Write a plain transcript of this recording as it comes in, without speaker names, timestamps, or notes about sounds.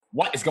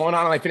What is going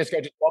on, online fitness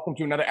coaches? Welcome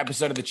to another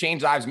episode of the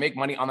Change Lives, Make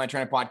Money Online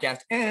Training Podcast.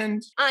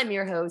 And I'm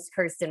your host,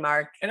 Kirsten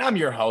Mark. And I'm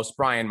your host,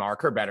 Brian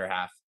Mark, her better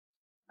half.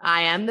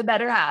 I am the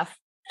better half.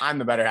 I'm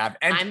the better half.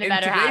 And in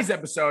today's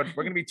episode,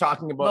 we're going to be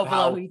talking about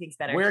how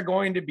we're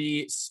going to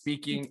be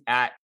speaking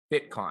at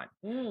Fitcon.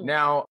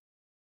 Now,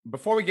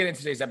 before we get into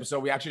today's episode,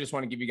 we actually just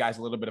want to give you guys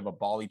a little bit of a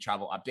Bali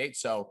travel update.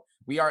 So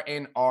we are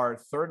in our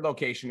third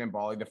location in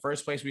Bali. The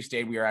first place we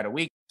stayed, we were at a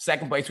week.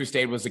 Second place we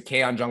stayed was the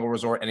Fitcon Jungle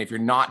Resort. And if you're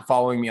not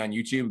following me on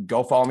YouTube,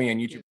 go follow me on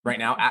YouTube right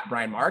now at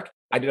Brian Mark.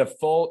 I did a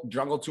full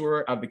jungle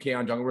tour of the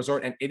Fitcon Jungle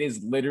Resort, and it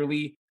is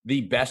literally the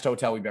best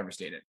hotel we've ever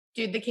stayed in.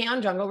 Dude, the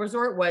Fitcon Jungle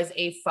Resort was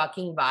a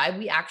fucking vibe.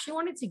 We actually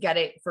wanted to get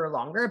it for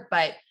longer,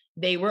 but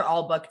they were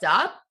all booked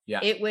up. Yeah.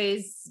 It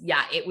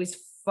was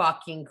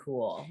fucking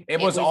cool. It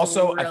was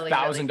also really,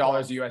 $1,000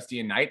 cool. USD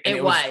a night. And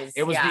it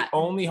was the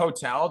only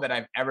hotel that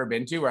I've ever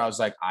been to where I was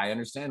like, I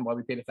understand why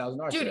we paid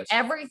 $1,000. Dude,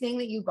 everything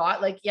that you got,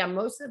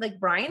 most of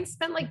Brian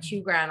spent like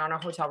 $2,000 on a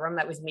hotel room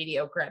that was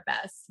mediocre at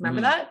best.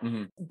 Remember that?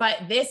 Mm-hmm.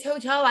 But this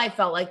hotel, I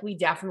felt like we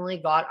definitely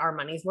got our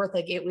money's worth.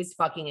 Like it was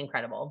fucking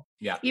incredible.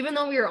 Yeah. Even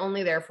though we were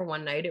only there for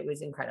one night, it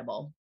was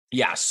incredible.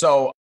 Yeah.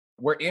 So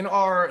we're in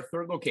our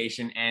third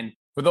location. And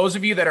for those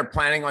of you that are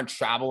planning on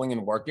traveling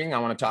and working, I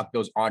want to talk to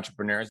those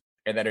entrepreneurs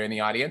that are in the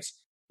audience.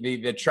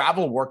 The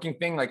travel working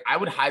thing, I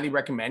would highly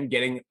recommend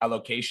getting a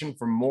location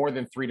for more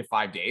than 3 to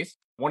 5 days.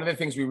 One of the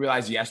things we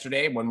realized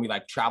yesterday when we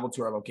traveled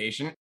to our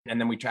location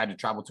and then we tried to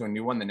travel to a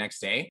new one the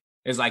next day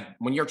is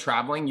when you're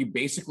traveling, you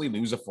basically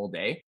lose a full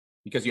day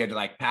because you had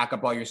to pack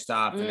up all your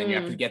stuff and then you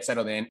have to get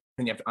settled in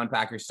and you have to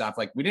unpack your stuff.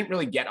 We didn't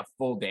really get a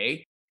full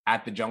day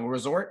at the Jungle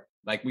Resort.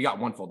 We got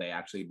one full day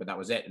actually, but that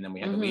was it. And then we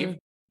had to leave.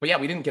 But yeah,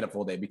 we didn't get a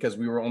full day because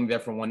we were only there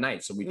for one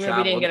night. So we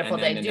traveled. We didn't get a full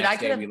day. Dude, I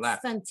could have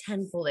spent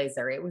 10 full days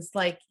there. It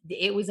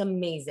was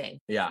amazing.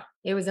 Yeah.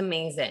 It was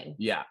amazing.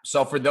 Yeah.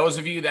 So for those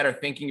of you that are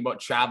thinking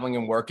about traveling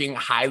and working,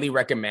 highly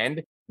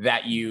recommend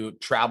that you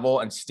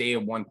travel and stay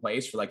in one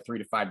place for 3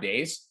 to 5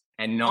 days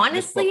and not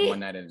just book one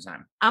night at a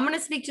time. I'm going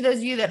to speak to those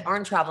of you that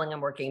aren't traveling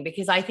and working,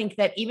 because I think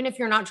that even if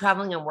you're not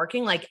traveling and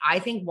working, I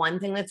think one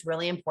thing that's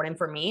really important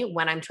for me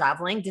when I'm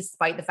traveling,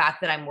 despite the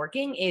fact that I'm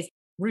working, is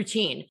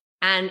routine.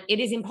 And it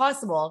is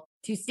impossible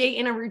to stay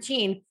in a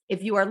routine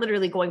if you are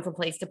literally going from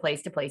place to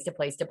place to place to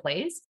place to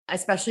place,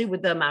 especially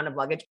with the amount of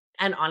luggage.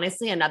 And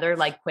honestly, another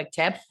quick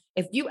tip,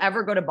 if you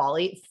ever go to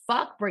Bali,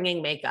 fuck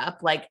bringing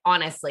makeup.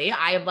 Honestly,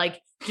 I have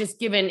just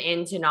given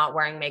into not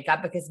wearing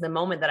makeup because the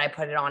moment that I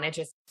put it on, it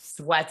just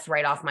sweats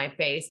right off my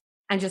face,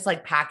 and just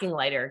packing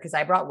lighter because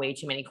I brought way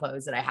too many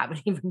clothes that I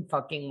haven't even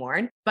fucking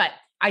worn. But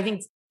I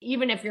think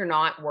even if you're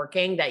not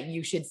working, that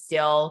you should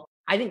still,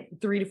 I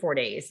think 3 to 4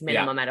 days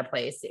minimum at a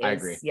place. I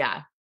agree.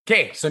 Yeah.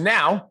 Okay, so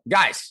now,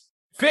 guys,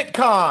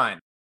 Fitcon,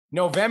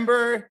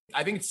 November,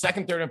 I think it's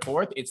 2nd, 3rd, and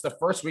 4th. It's the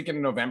first weekend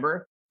in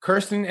November.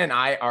 Kirsten and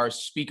I are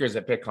speakers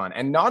at Fitcon.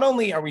 And not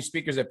only are we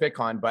speakers at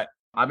Fitcon, but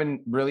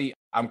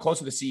I'm close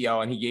to the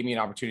CEO and he gave me an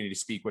opportunity to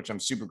speak, which I'm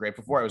super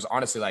grateful for. It was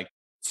honestly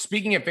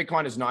speaking at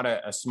Fitcon is not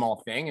a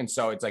small thing. And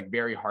so it's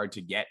very hard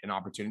to get an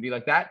opportunity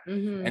like that.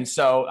 Mm-hmm. And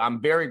so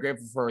I'm very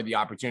grateful for the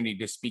opportunity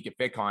to speak at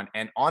Fitcon.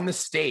 And on the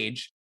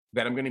stage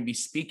that I'm going to be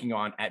speaking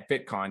on at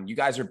Fitcon, you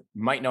guys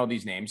might know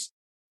these names.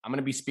 I'm going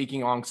to be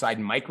speaking alongside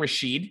Mike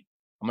Rashid.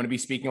 I'm going to be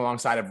speaking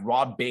alongside of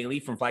Rob Bailey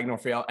from Flag No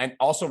Fail. And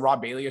also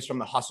Rob Bailey is from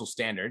the Hustle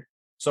Standard.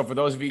 So for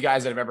those of you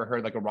guys that have ever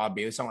heard a Rob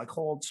Bailey song,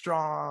 hold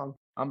strong,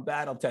 I'm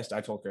bad, I'll test.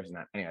 I told Kirsten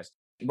that. Anyways,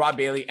 Rob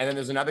Bailey. And then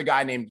there's another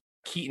guy named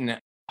Keaton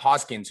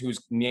Hoskins, who's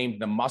named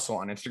The Muscle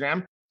on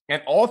Instagram.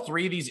 And all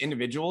three of these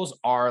individuals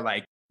are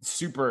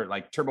super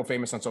turbo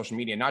famous on social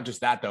media. Not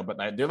just that though, but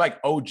they're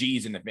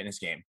OGs in the fitness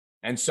game.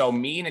 And so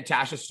me,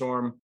 Natasha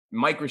Storm,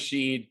 Mike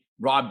Rashid,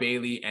 Rob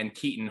Bailey, and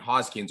Keaton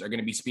Hoskins are going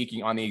to be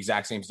speaking on the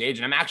exact same stage.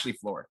 And I'm actually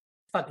floored.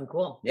 Fucking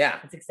cool. Yeah.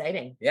 It's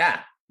exciting.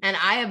 Yeah. And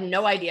I have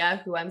no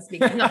idea who I'm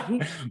speaking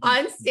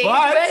on stage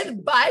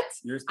with, but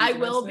I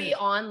will be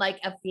on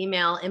a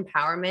female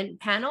empowerment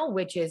panel,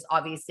 which is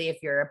obviously if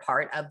you're a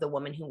part of the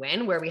Women Who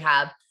Win, where we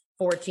have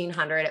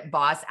 1,400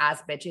 boss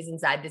ass bitches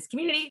inside this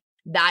community.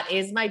 That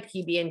is my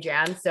PB and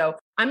jam. So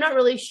I'm not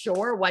really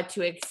sure what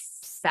to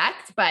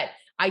expect, but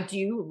I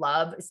do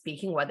love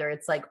speaking, whether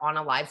it's on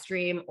a live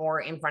stream or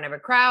in front of a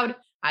crowd.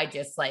 I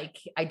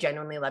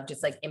genuinely love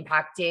just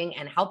impacting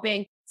and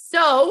helping.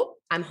 So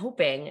I'm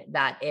hoping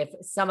that if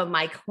some of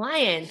my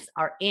clients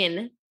are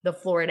in the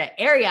Florida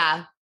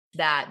area,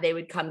 that they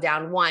would come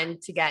down, 1,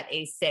 to get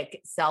a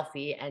sick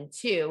selfie, and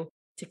 2,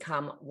 to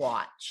come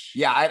watch.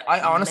 Yeah,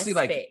 I honestly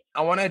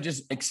I want to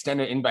just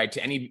extend an invite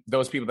to any of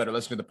those people that are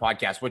listening to the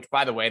podcast, which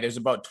by the way, there's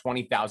about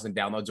 20,000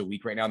 downloads a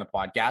week right now on the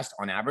podcast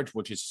on average,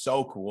 which is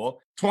so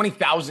cool.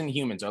 20,000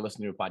 humans are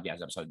listening to a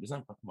podcast episode. Isn't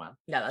that fucking wild?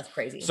 No, that's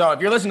crazy. So if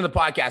you're listening to the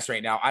podcast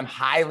right now, I'm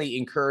highly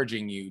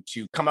encouraging you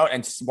to come out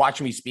and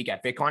watch me speak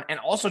at Fitcon, and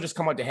also just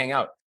come out to hang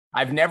out.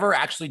 I've never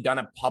actually done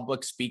a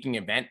public speaking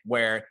event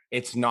where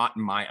it's not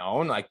my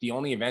own. The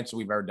only events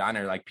we've ever done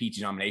are PT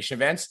nomination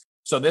events.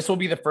 So this will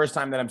be the first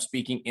time that I'm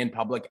speaking in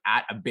public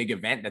at a big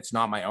event that's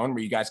not my own,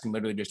 where you guys can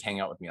literally just hang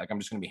out with me. I'm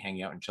just going to be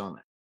hanging out and chilling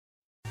there.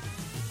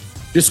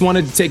 Just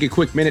wanted to take a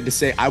quick minute to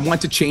say, I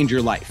want to change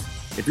your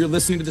life. If you're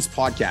listening to this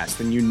podcast,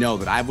 then you know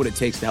that I have what it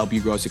takes to help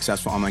you grow a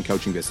successful online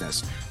coaching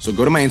business. So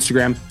go to my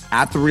Instagram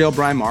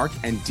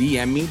 @TheRealBrianMark and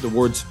DM me the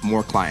words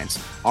more clients.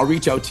 I'll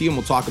reach out to you and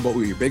we'll talk about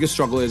what your biggest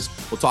struggle is.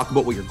 We'll talk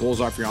about what your goals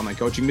are for your online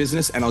coaching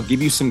business, and I'll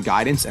give you some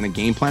guidance and a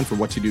game plan for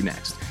what to do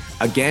next.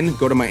 Again,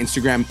 go to my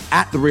Instagram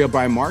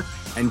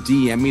 @TheRealBrianMark and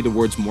DM me the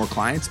words more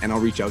clients, and I'll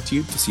reach out to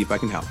you to see if I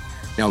can help.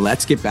 Now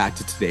let's get back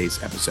to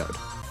today's episode.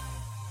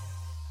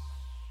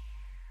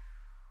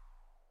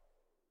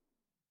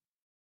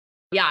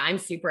 Yeah, I'm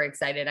super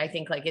excited. I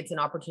think like it's an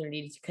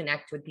opportunity to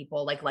connect with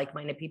people,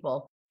 like-minded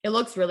people. It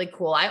looks really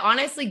cool. I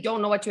honestly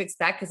don't know what to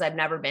expect because I've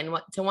never been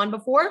to one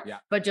before,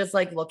 but just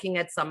like looking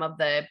at some of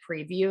the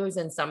previews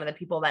and some of the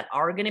people that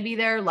are going to be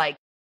there, like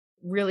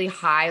really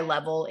high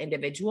level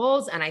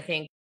individuals. And I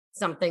think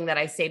something that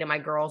I say to my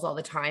girls all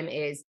the time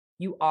is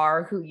you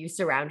are who you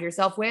surround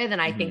yourself with. And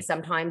I think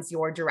sometimes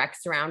your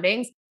direct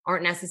surroundings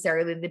aren't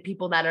necessarily the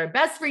people that are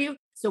best for you.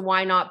 So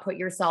why not put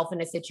yourself in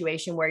a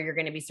situation where you're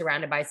going to be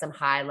surrounded by some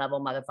high level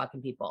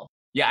motherfucking people?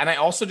 Yeah. And I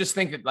also just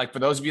think that like, for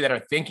those of you that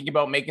are thinking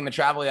about making the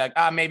travel, like,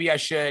 maybe I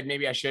should,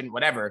 maybe I shouldn't,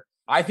 whatever.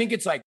 I think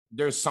it's like,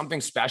 there's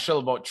something special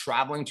about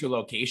traveling to a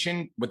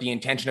location with the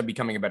intention of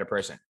becoming a better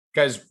person.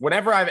 Because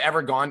whenever I've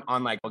ever gone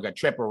on like a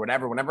trip or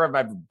whatever, whenever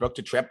I've booked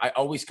a trip, I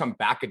always come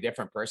back a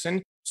different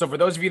person. So for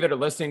those of you that are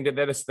listening to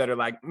this, that are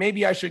like,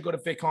 maybe I should go to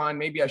Fitcon,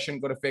 maybe I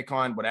shouldn't go to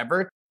Fitcon,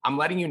 whatever. I'm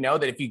letting you know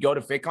that if you go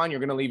to Fitcon, you're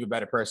going to leave a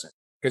better person,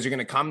 because you're going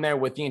to come there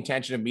with the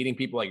intention of meeting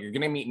people. Like you're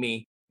going to meet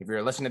me. If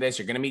you're listening to this,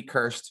 you're going to meet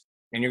Kirst,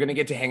 and you're going to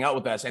get to hang out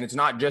with us. And it's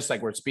not just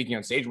like we're speaking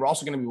on stage. We're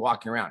also going to be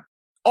walking around.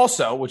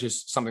 Also, which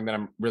is something that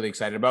I'm really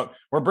excited about,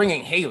 we're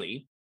bringing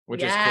Haley,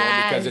 which is cool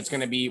because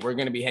we're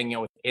going to be hanging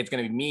out with, it's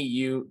going to be me,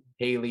 you,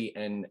 Haley,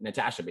 and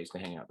Natasha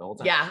basically hanging out the whole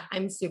time. Yeah,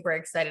 I'm super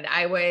excited.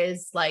 I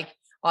was like,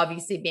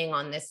 obviously being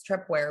on this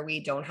trip where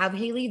we don't have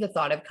Haley, the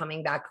thought of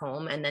coming back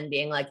home and then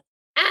being like,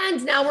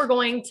 and now we're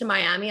going to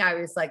Miami. I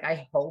was like,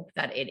 I hope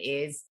that it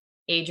is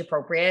age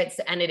appropriate.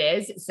 And it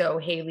is. So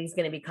Haley's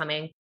going to be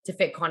coming to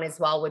Fitcon as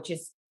well, which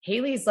is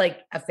Haley's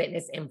like a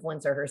fitness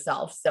influencer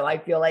herself. So I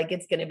feel like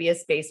it's going to be a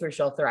space where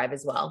she'll thrive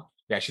as well.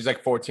 Yeah. She's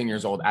like 14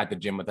 years old at the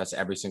gym with us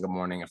every single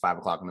morning at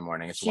 5:00 in the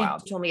morning. It's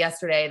wild. She told me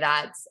yesterday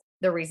that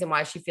the reason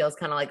why she feels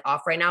kind of like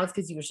off right now is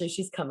because usually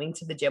she's coming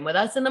to the gym with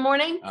us in the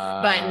morning,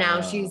 but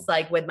now she's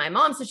like with my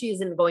mom. So she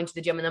isn't going to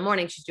the gym in the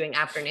morning. She's doing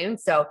afternoon.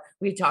 So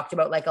we've talked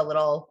about like a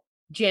little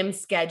gym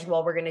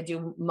schedule. We're going to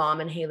do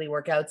mom and Haley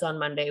workouts on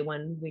Monday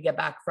when we get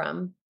back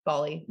from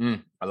Bali.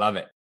 I love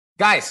it.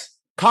 Guys,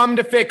 come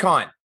to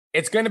Fitcon.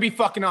 It's going to be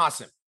fucking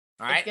awesome.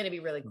 All right. It's going to be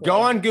really cool. Go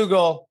on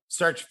Google,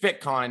 search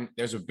Fitcon.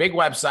 There's a big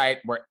website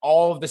where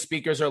all of the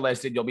speakers are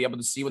listed. You'll be able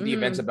to see what the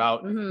event's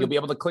about. You'll be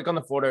able to click on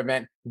the photo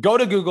event. Go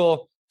to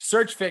Google,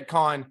 search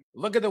Fitcon,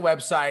 look at the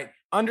website,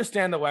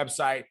 understand the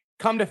website,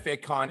 come to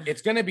Fitcon.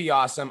 It's going to be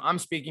awesome. I'm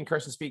speaking,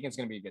 Kirsten speaking. It's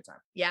going to be a good time.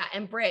 Yeah.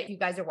 And Britt, you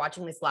guys are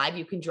watching this live.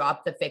 You can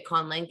drop the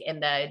Fitcon link in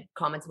the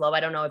comments below.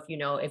 I don't know if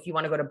you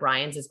want to go to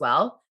Brian's as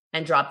well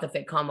and drop the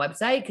Fitcon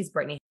website, because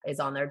Brittany is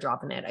on there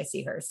dropping it. I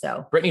see her.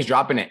 So Brittany's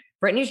dropping it.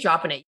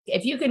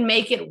 If you can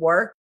make it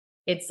work,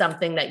 it's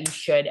something that you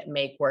should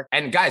make work.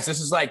 And guys, this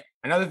is like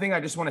another thing I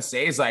just want to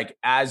say is like,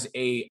 as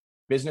a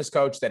business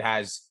coach that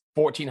has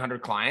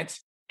 1,400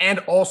 clients and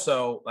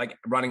also like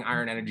running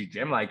Iron Energy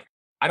Gym, like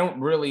I don't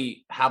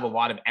really have a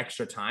lot of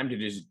extra time to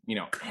just,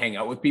 hang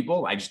out with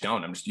people. I just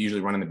don't. I'm just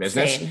usually running the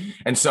business. Same.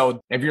 And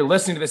so if you're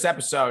listening to this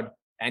episode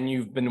and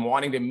you've been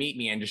wanting to meet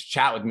me and just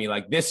chat with me,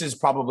 like this is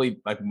probably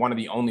like one of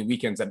the only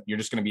weekends that you're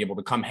just going to be able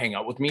to come hang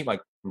out with me.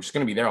 Like I'm just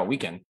going to be there all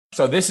weekend.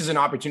 So this is an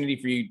opportunity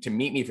for you to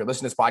meet me. If you're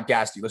listening to this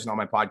podcast, you listen to all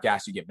my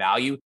podcasts, you get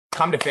value,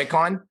 come to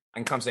Fitcon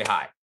and come say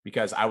hi,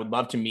 because I would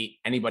love to meet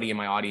anybody in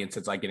my audience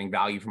that's like getting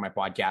value from my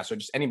podcast, or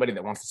just anybody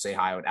that wants to say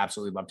hi. I would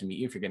absolutely love to meet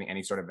you if you're getting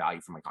any sort of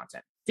value from my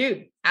content.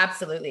 Dude,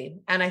 absolutely.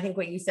 And I think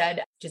what you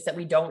said, just that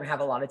we don't have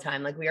a lot of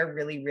time. Like we are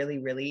really, really,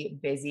 really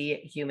busy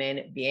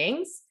human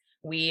beings.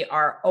 We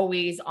are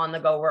always on the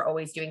go. We're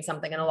always doing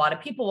something. And a lot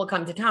of people will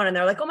come to town and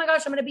they're like, oh my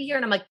gosh, I'm going to be here.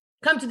 And I'm like,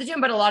 come to the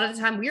gym. But a lot of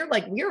the time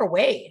we're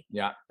away.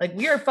 Yeah. Like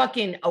we are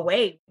fucking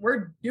away.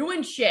 We're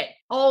doing shit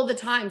all the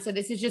time. So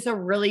this is just a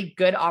really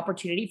good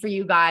opportunity for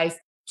you guys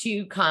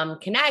to come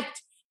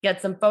connect,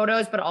 get some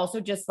photos, but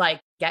also just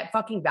like get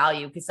fucking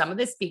value. Because some of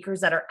the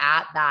speakers that are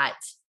at that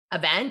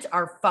event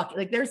are fucking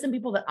like, there's some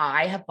people that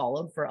I have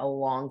followed for a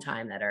long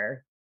time that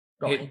are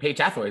going. Paige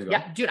Hathaway's going.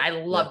 Yeah, dude, I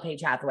love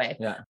Paige Hathaway.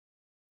 Yeah.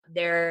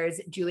 There's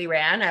Julie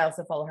Rand. I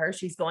also follow her.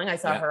 She's going. I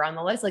saw her on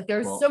the list. Like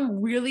there's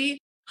some really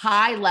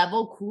high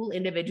level, cool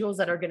individuals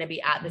that are going to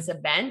be at this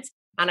event.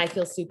 And I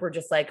feel super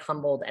just like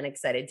humbled and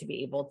excited to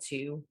be able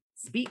to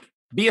speak.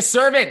 Be a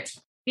servant.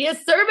 Be a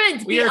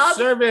servant. We are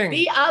serving.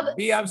 Be of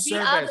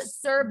service.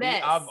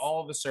 Be of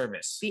all the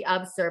service. Be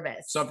of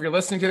service. So if you're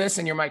listening to this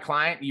and you're my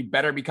client, you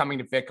better be coming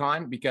to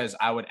Fitcon, because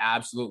I would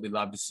absolutely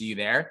love to see you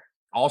there.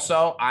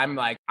 Also, I'm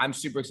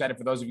super excited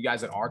for those of you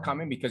guys that are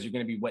coming, because you're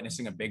going to be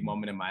witnessing a big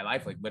moment in my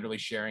life, like literally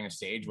sharing a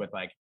stage with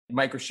like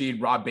Mike Rashid,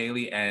 Rob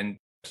Bailey, and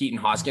Keaton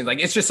Hoskins. Like,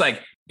 it's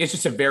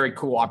just a very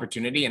cool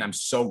opportunity. And I'm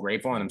so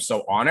grateful and I'm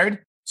so honored.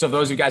 So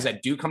those of you guys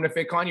that do come to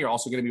Fitcon, you're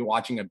also going to be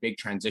watching a big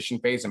transition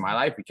phase in my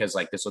life, because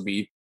like this will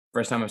be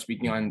first time I'm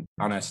speaking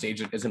on a stage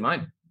that isn't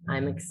mine.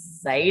 I'm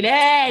excited.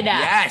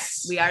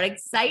 Yes. We are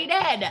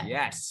excited.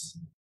 Yes.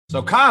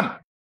 So come.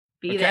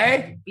 Be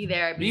okay?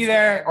 there. Be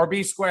there or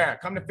be square.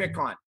 Come to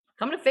Fitcon.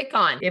 Come to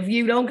Fitcon. If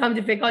you don't come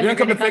to Fitcon, you don't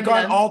come to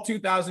Fitcon, all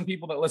 2,000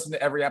 people that listen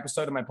to every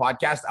episode of my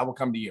podcast, I will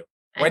come to you.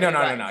 Wait, no.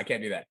 I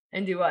can't do that.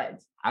 And do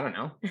what? I don't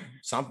know.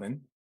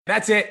 Something.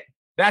 That's it.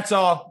 That's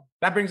all.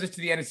 That brings us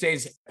to the end of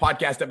today's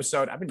podcast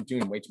episode. I've been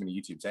doing way too many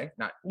YouTubes, eh?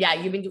 Yeah,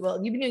 you've been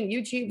doing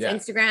YouTubes,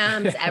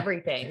 Instagrams,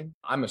 everything.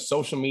 I'm a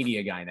social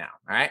media guy now.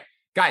 All right.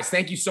 Guys,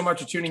 thank you so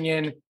much for tuning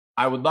in.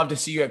 I would love to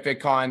see you at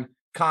Fitcon.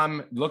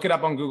 Come look it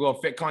up on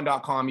Google,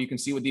 fitcon.com. You can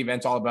see what the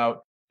event's all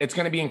about. It's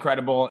going to be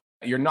incredible.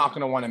 You're not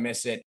going to want to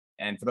miss it.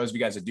 And for those of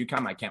you guys that do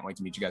come, I can't wait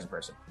to meet you guys in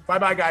person.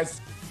 Bye-bye, guys.